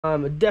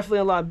Definitely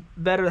a lot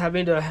better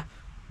having to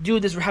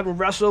do this, having to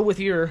wrestle with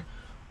your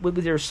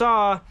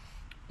saw,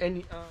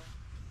 and ah.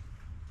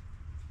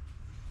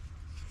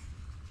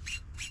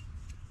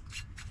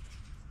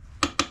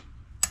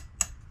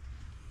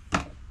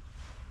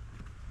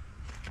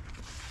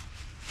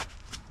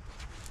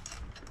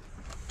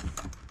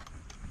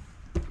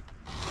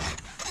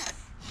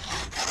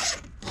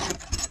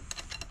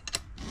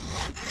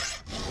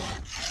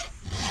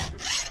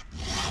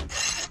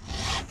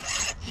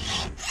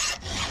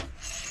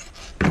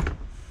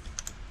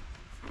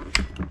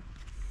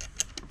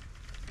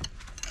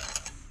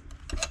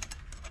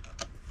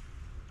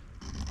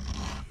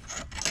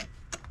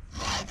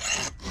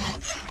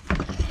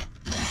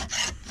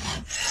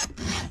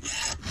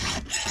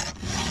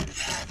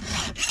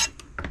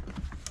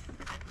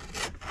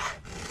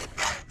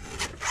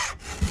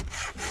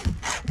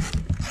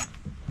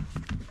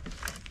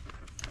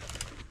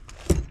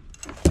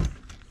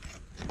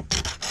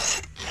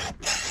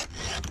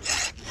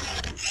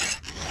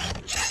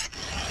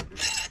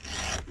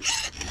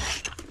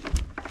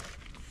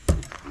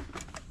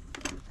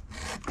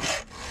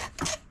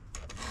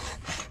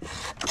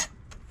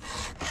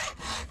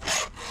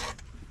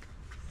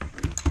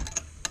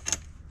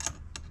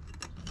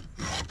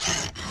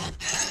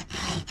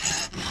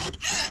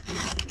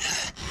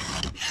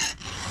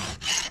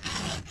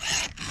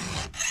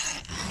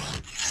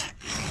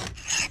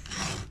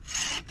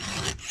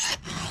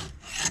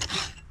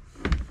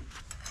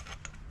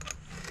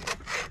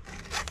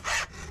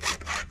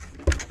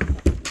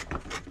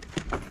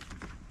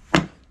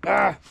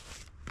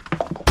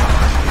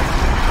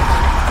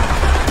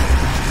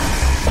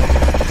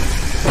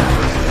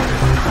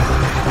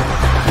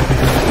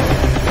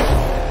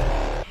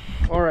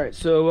 Alright,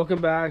 so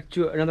welcome back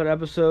to another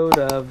episode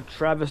of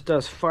Travis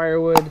Does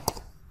Firewood.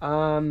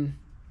 I'm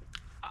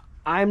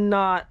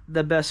not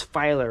the best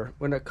filer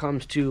when it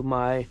comes to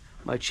my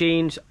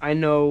chains. I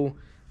know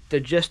the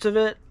gist of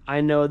it.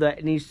 I know that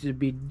it needs to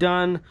be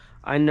done.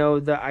 I know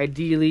that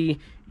ideally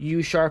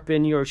you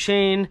sharpen your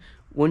chain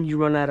when you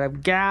run out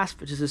of gas,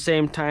 which is the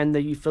same time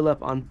that you fill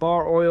up on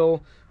bar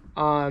oil.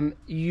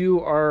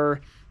 You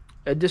are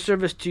a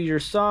disservice to your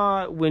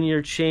saw when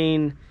your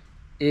chain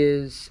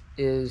is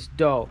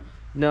dull.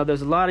 Now,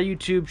 there's a lot of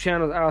YouTube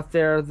channels out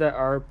there that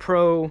are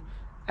pro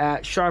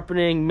at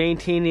sharpening,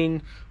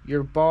 maintaining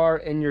your bar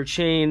and your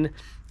chain.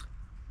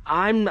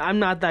 I'm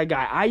not that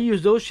guy. I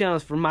use those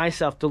channels for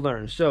myself to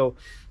learn. So,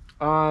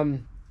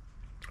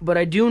 but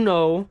I do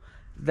know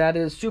that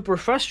is super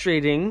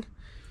frustrating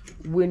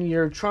when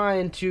you're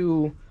trying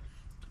to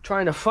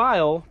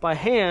file by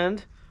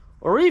hand,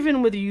 or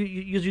even with you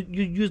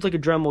use like a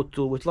Dremel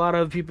tool, which a lot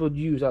of people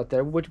use out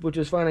there, which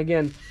is fine.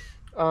 Again,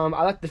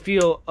 I like the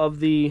feel of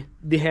the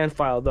hand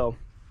file though,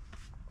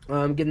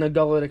 getting the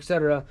gullet,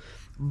 etc.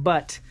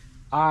 But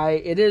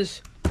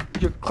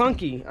you're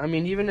clunky. I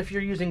mean, even if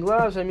you're using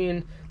gloves, I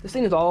mean, this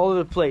thing is all over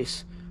the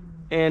place,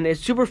 and it's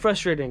super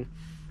frustrating.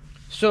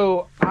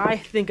 So I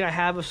think I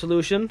have a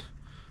solution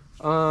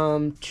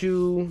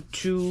to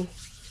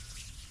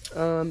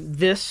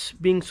this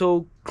being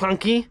so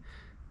clunky.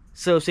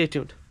 So stay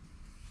tuned.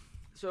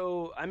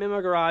 So I'm in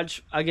my garage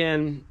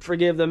again.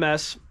 Forgive the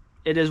mess.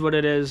 It is what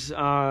it is.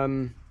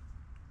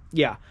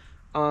 Yeah.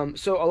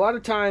 So a lot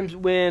of times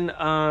when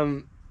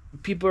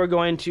people are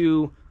going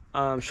to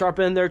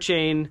sharpen their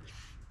chain,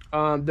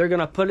 they're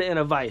gonna put it in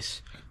a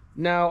vise.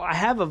 Now I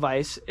have a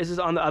vise. This is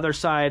on the other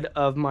side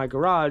of my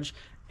garage,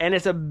 and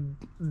it's a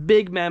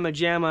big mamma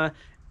jamma,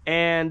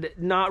 and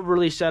not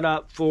really set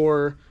up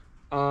for.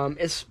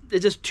 It's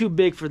just too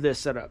big for this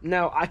setup.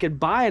 Now I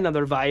could buy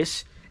another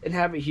vise and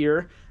have it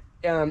here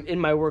in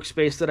my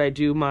workspace that I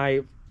do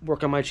my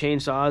work on my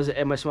chainsaws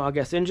and my small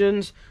gas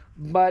engines.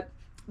 But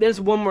there's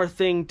one more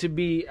thing to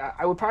be.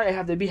 I would probably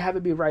have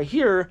it be right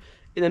here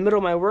in the middle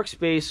of my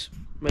workspace.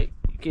 You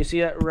can see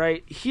that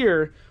right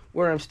here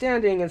where I'm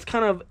standing. It's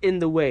kind of in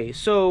the way.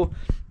 So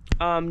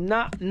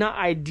not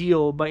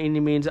ideal by any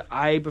means.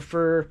 I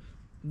prefer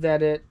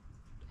that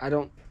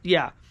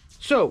yeah.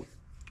 So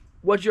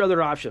what's your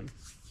other option?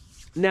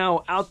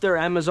 Now, out there,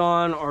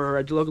 Amazon or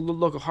a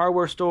local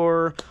hardware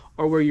store,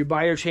 or where you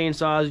buy your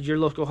chainsaws, your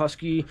local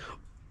Husky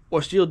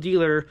or Steel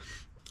dealer,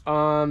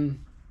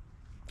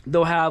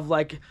 they'll have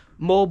like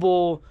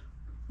mobile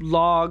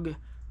log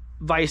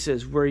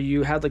vices where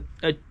you have like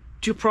a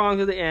two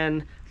prongs at the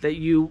end that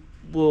you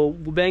will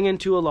bang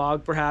into a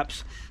log,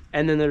 perhaps,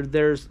 and then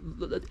there's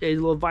a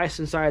little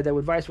vise inside. That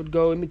vise would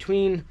go in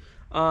between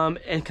and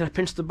kind of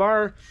pinch the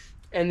bar,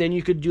 and then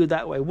you could do it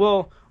that way.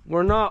 Well,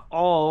 we're not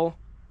all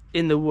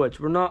in the woods.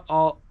 We're not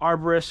all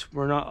arborists.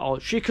 We're not all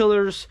tree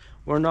killers.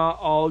 We're not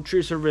all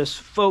tree service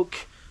folk.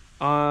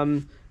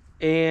 And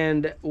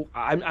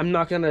I'm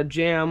not gonna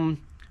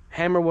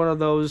hammer one of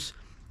those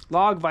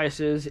log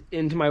vices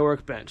into my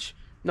workbench.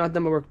 Not that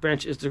my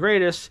workbench is the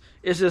greatest.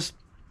 It's just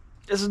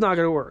this is not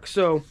gonna work.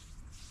 So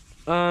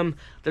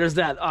there's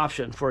that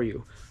option for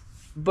you.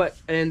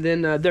 And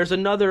then there's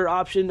another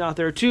option out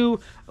there too.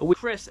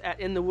 Chris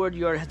at In the Wood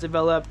Yard has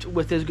developed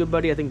with his good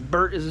buddy, I think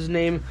Bert is his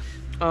name,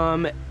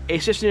 a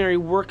stationary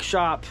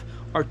workshop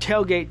or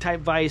tailgate type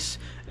vise,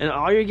 and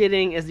all you're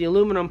getting is the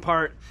aluminum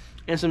part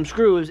and some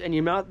screws, and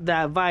you mount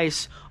that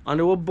vise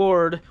onto a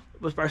board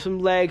with some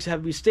legs that have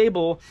to be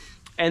stable,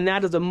 and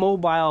that is a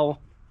mobile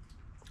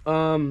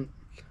our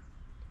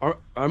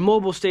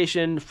mobile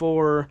station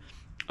for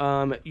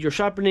your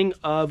sharpening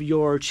of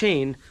your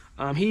chain.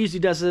 He usually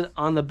does it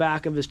on the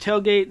back of his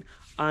tailgate.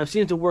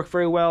 Seems to work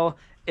very well.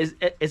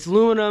 It's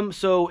aluminum,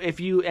 so if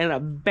you end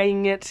up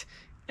banging it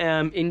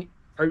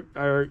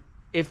or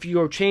if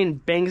your chain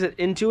bangs it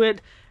into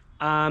it,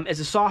 it's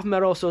a soft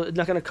metal, so it's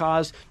not going to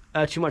cause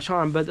too much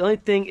harm. But the only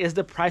thing is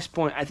the price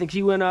point. I think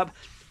he went up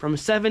from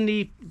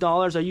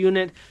 $70 a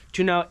unit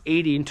to now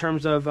 $80 in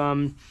terms of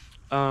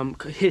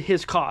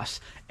his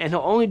costs, and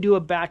he'll only do a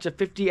batch of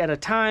 50 at a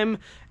time,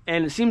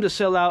 and it seemed to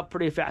sell out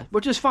pretty fast,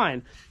 which is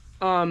fine.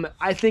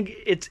 I think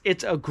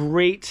it's a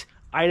great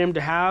item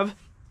to have.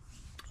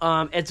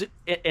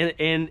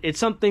 It's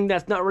something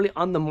that's not really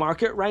on the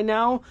market right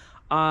now,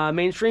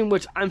 mainstream,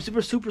 which I'm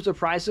super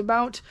surprised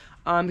about,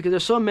 because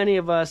there's so many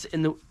of us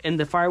in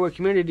the firewood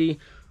community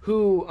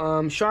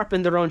who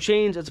sharpen their own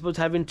chains as opposed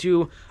to having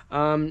to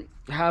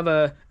have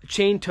a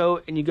chain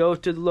tote and you go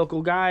to the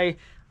local guy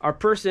or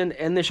person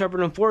and they sharpen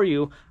them for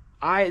you.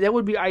 That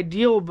would be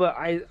ideal, but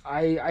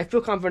I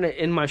feel confident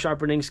in my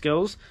sharpening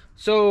skills.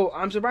 So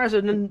I'm surprised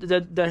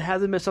that there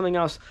hasn't been something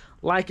else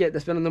like it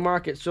that's been on the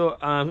market.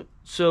 So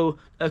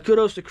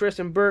kudos to Chris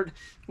and Bert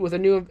with a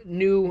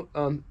new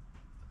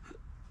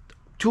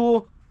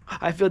tool.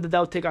 I feel that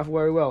will take off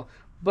very well.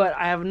 But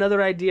I have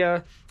another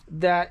idea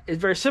that is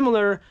very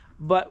similar,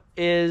 but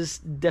is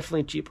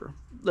definitely cheaper.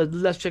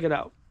 Let's check it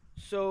out.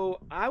 So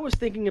I was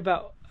thinking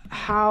about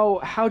how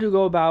to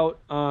go about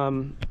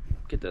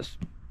get this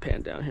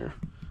pan down here.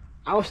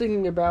 I was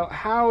thinking about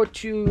how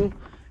to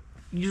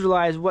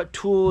utilize what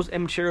tools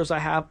and materials I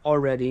have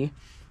already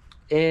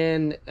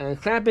and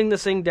clamping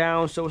this thing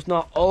down so it's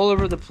not all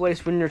over the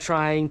place when you're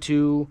trying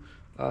to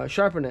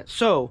sharpen it.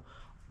 So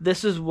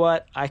this is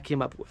what I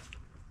came up with.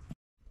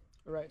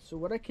 Alright, so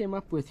what I came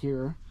up with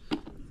here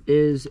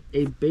is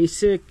a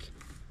basic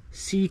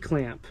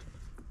C-clamp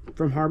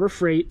from Harbor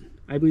Freight.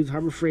 I believe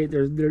Harbor Freight,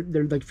 they're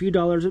like a few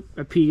dollars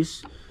a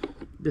piece.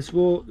 This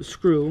will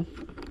screw,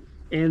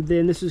 and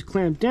then this is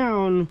clamped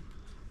down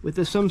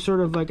with some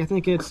sort of, like, I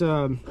think it's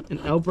an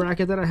L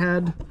bracket that I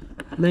had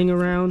laying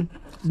around.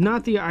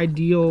 Not the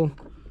ideal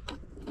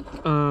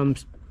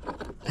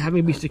having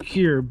it be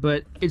secure,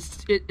 but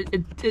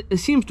it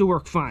seems to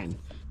work fine.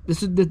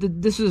 This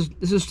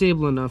is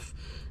stable enough.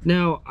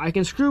 Now I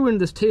can screw in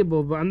this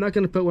table, but I'm not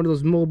going to put one of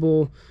those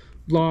mobile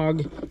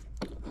log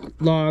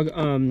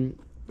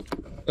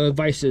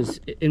vices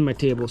in my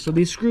table. So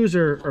these screws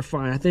are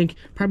fine. I think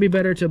probably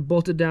better to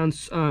bolt it down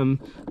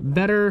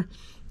better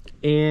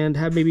and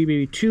have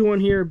maybe two on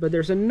here, but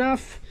there's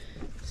enough,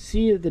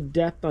 see the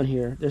depth on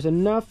here, there's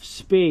enough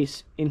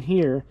space in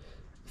here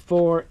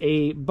for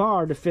a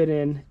bar to fit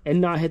in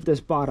and not hit this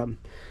bottom.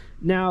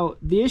 Now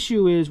the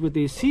issue is with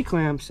these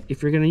C-clamps,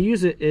 if you're going to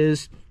use it,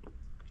 is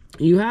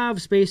you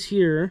have space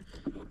here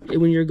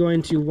when you're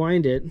going to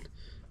wind it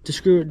to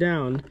screw it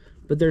down,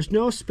 but there's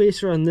no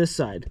spacer on this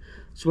side.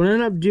 So what I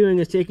end up doing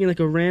is taking like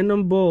a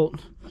random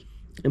bolt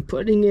and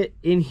putting it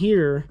in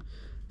here,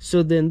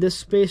 so then this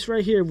space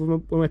right here where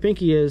my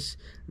pinky is,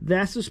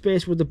 that's the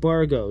space where the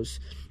bar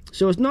goes.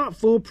 So it's not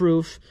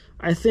foolproof.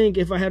 I think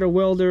if I had a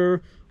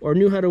welder or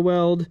knew how to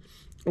weld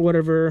or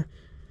whatever,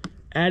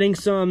 adding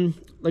some,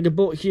 like a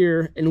bolt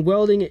here and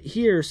welding it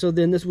here, so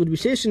then this would be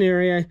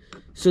stationary,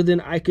 so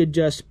then I could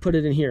just put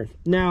it in here.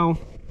 Now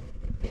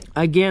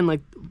again,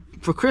 like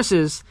for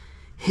Chris's,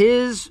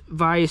 his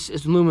vise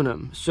is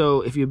aluminum,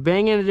 so if you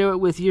bang into it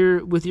with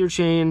your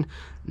chain,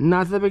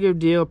 not that big of a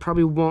deal,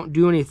 probably won't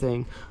do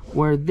anything.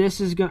 Where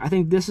this is I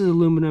think this is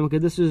aluminum,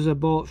 because this is a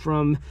bolt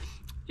from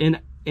an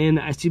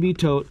ICB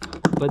tote,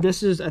 but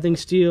this is, I think,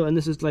 steel, and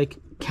this is like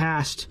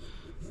cast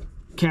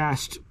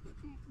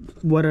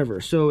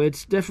whatever. So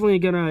it's definitely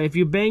gonna, if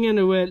you bang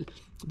into it,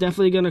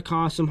 definitely gonna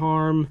cause some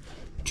harm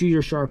to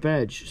your sharp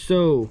edge.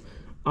 So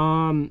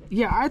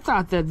yeah, I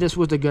thought that this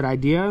was a good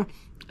idea.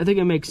 I think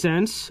it makes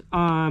sense,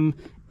 and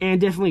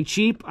definitely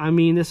cheap. I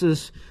mean, this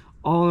is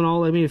all in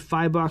all, I mean,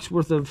 $5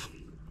 worth of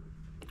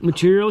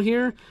material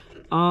here,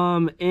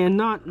 and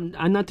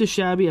not too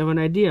shabby of an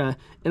idea.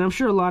 And I'm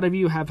sure a lot of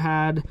you have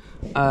had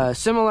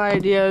similar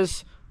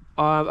ideas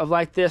of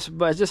like this,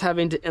 but it's just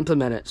having to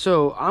implement it.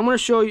 So I'm going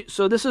to show you.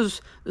 So this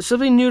is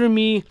something new to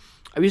me.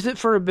 I've used it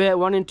for a bit,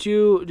 wanting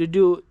to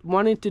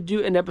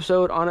do an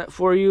episode on it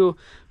for you.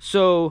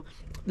 So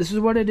this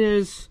is what it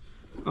is.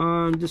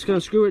 Just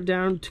gonna screw it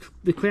down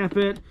to clamp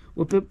it.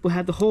 We'll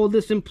have to hold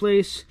this in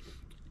place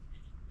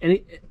and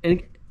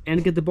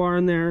get the bar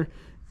in there,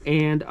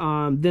 and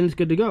then it's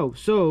good to go.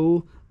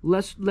 So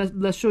let's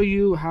show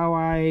you how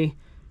I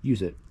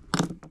use it.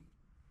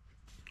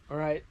 All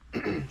right.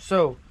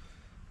 So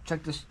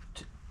check this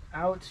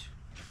out.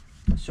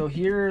 So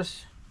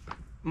here's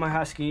my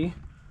Husky,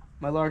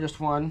 my largest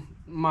one,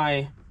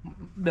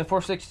 the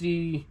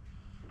 460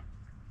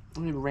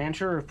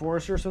 Rancher or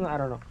Forester or something, I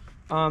don't know.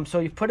 So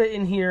you put it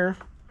in here,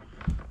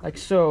 like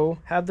so.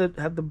 Have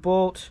the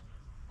bolt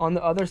on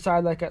the other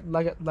side,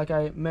 like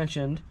I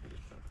mentioned.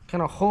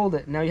 Kind of hold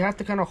it. Now you have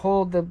to kind of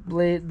hold the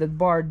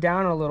bar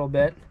down a little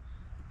bit,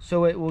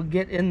 so it will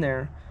get in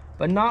there,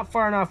 but not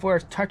far enough where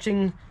it's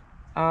touching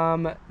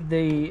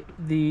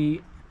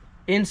the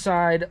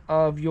inside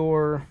of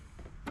your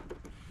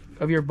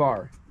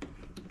bar.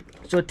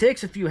 So it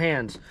takes a few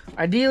hands,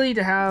 ideally,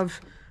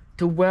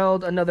 to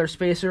weld another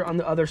spacer on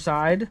the other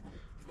side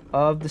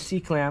of the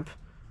C-clamp.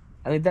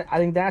 I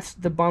think that's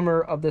the bummer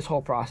of this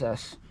whole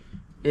process,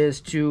 is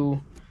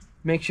to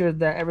make sure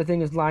that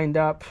everything is lined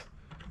up.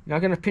 You're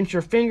not going to pinch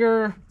your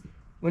finger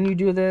when you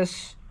do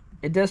this.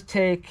 It does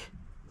take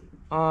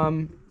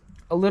a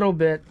little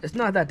bit. It's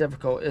not that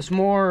difficult. It's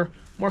more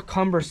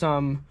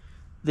cumbersome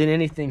than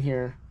anything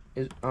here,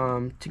 is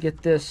to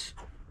get this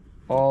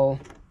all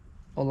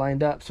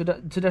lined up. So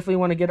definitely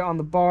want to get it on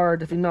the bar,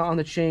 definitely not on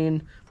the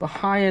chain, but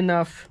high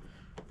enough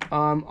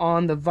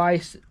on the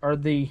vise, or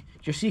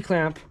your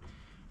C-clamp,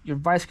 your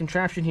vise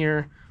contraption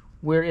here,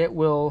 where it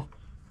will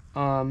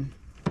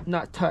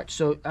not touch.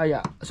 So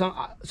yeah,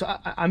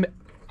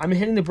 I'm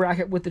hitting the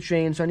bracket with the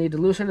chain, so I need to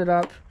loosen it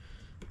up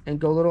and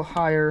go a little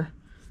higher,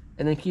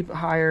 and then keep it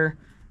higher,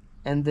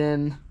 and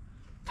then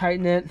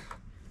tighten it.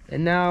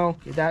 And now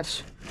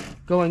that's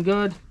going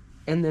good.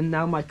 And then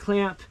now my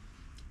clamp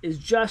is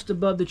just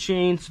above the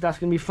chain, so that's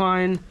gonna be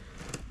fine.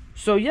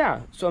 So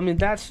yeah, so I mean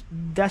that's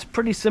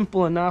pretty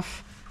simple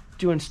enough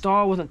to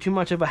install. Wasn't too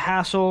much of a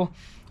hassle,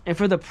 and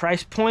for the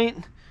price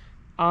point,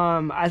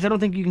 I don't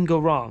think you can go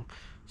wrong.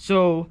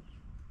 So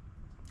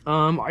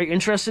are you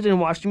interested in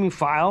watching me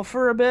file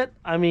for a bit?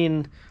 I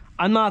mean,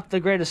 I'm not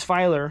the greatest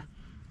filer,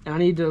 and I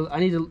need to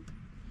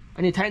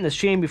tighten this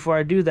chain before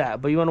I do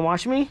that. But you want to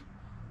watch me?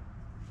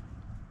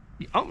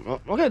 Oh,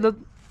 okay.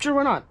 Sure,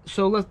 why not?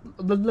 So let's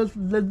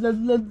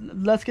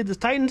get this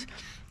tightened,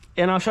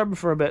 and I'll sharpen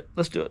for a bit.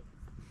 Let's do it.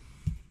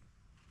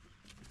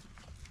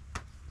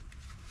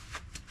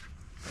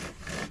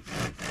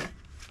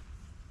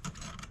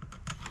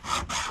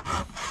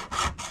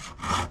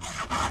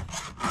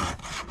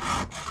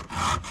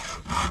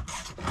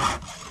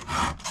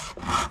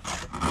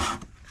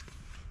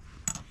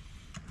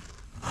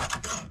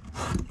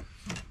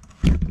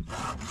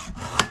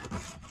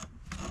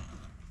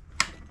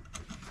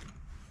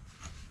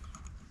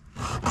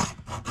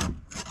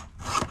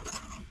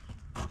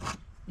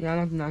 Yeah,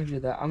 I'm not gonna do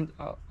that.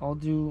 I'll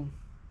do.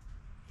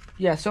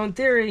 Yeah. So in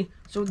theory,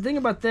 so the thing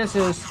about this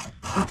is,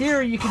 in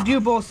theory, you can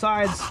do both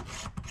sides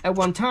at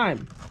one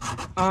time,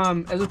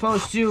 as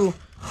opposed to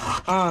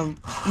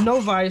no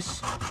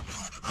vise.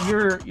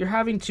 You're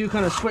having to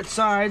kind of switch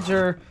sides,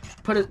 or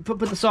put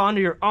the saw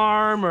under your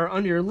arm or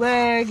under your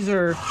legs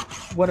or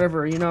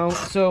whatever, you know.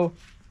 So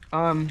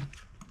I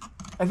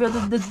feel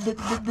that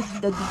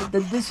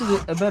this is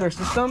a better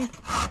system.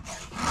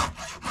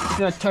 It's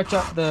gonna touch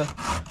up a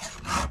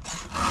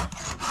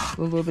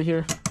little bit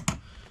here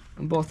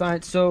on both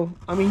sides. So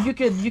I mean, you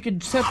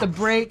could set the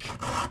brake.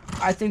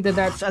 I think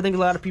I think a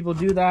lot of people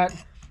do that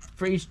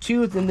for each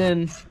tooth, and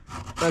then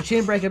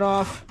chain break it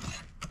off,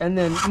 and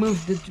then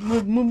move to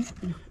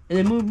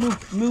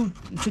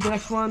the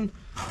next one.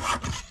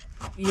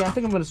 Yeah, I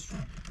think I'm gonna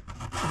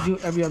do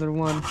every other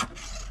one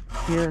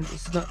here.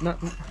 It's not.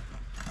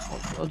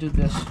 I'll do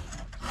this.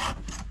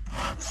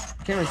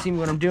 Can't really see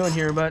what I'm doing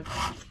here, but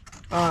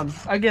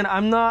again,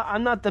 I'm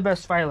not the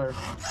best filer.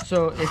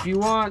 So if you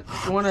want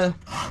a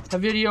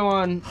video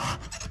on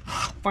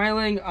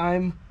filing,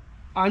 I'm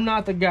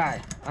not the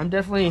guy. I'm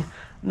definitely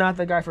not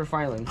the guy for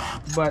filing.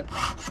 But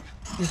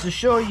just to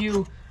show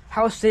you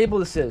how stable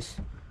this is.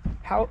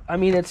 I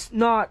mean, it's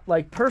not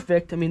like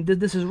perfect. I mean,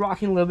 this is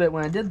rocking a little bit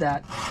when I did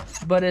that,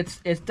 but it's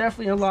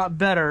definitely a lot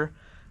better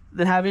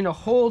than having to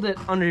hold it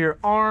under your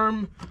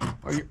arm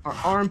or your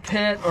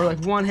armpit, or like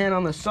one hand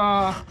on the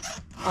saw,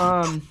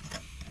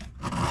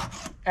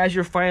 as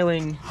you're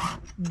filing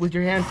with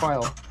your hand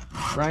file,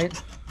 right?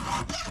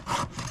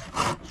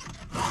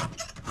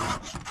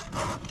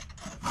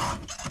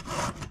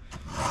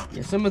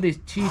 Yeah, some of these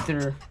teeth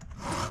are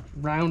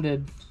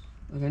rounded.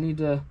 Like, I need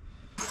to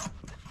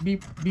be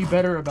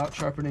better about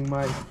sharpening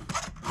my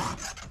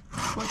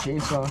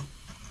chainsaw.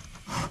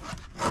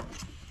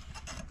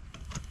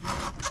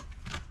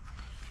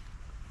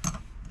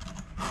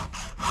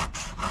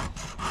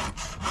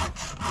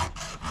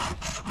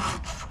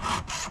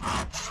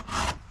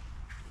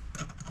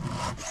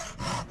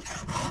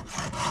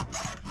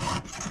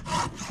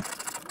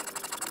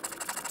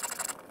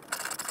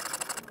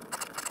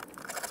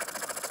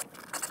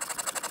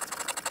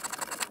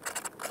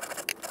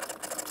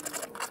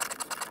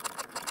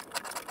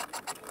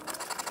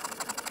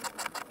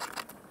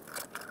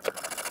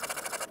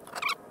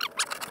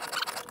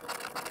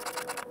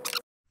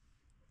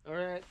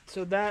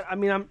 So that, I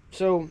mean,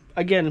 so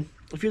again,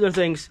 a few other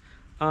things.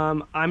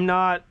 I'm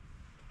not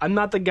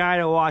the guy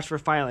to watch for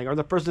filing, or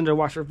the person to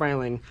watch for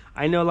filing.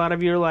 I know a lot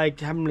of you are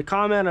like having to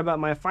comment about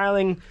my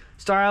filing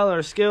style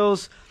or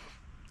skills.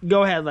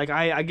 Go ahead. Like,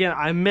 I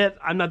admit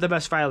I'm not the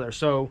best filer.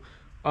 So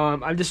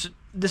this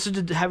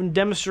is to have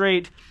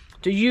demonstrate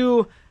to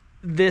you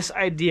this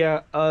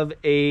idea of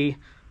a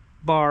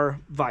bar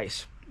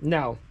vise.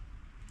 Now,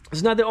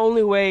 it's not the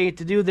only way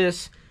to do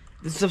this.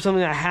 This is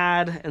something I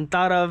had and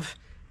thought of,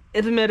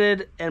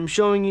 implemented, and I'm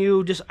showing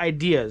you just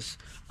ideas.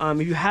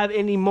 If you have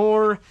any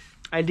more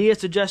ideas,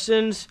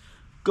 suggestions,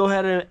 go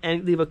ahead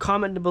and leave a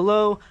comment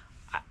below.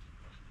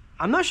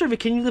 I'm not sure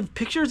can you leave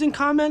pictures in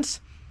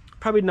comments?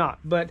 Probably not.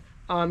 But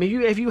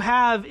if you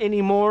have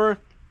any more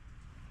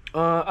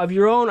of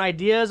your own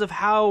ideas of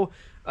how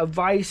a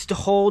vise to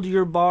hold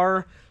your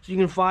bar so you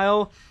can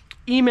file,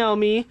 email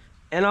me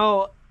and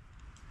I'll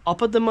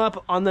put them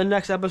up on the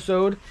next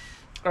episode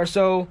or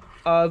so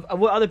of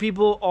what other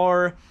people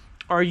are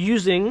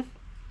using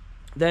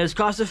that is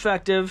cost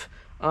effective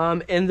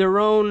in their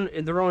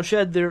own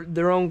shed,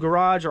 their own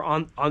garage, or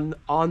on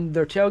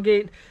their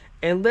tailgate.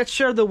 And let's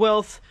share the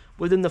wealth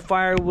within the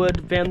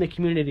Firewood family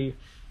community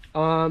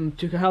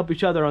to help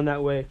each other on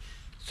that way.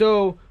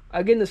 So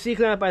again, the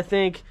C-clamp I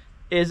think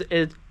is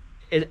a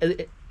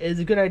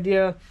good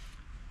idea.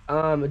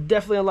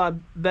 Definitely a lot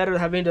better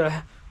than having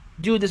to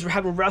do this,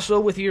 having to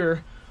wrestle with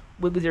your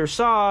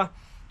saw.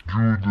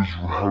 Do this,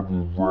 having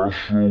to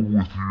wrestle with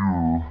your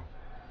saw.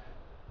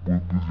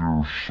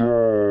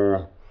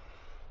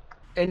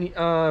 And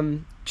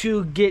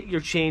to get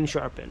your chain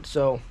sharpened.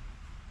 So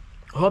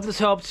I hope this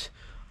helped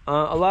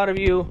a lot of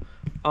you.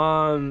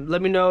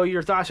 Let me know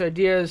your thoughts,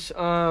 ideas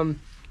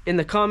in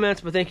the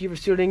comments. But thank you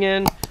for tuning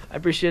in. I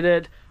appreciate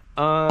it.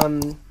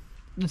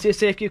 Stay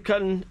safe, keep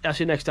cutting. I'll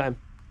see you next time.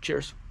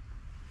 Cheers.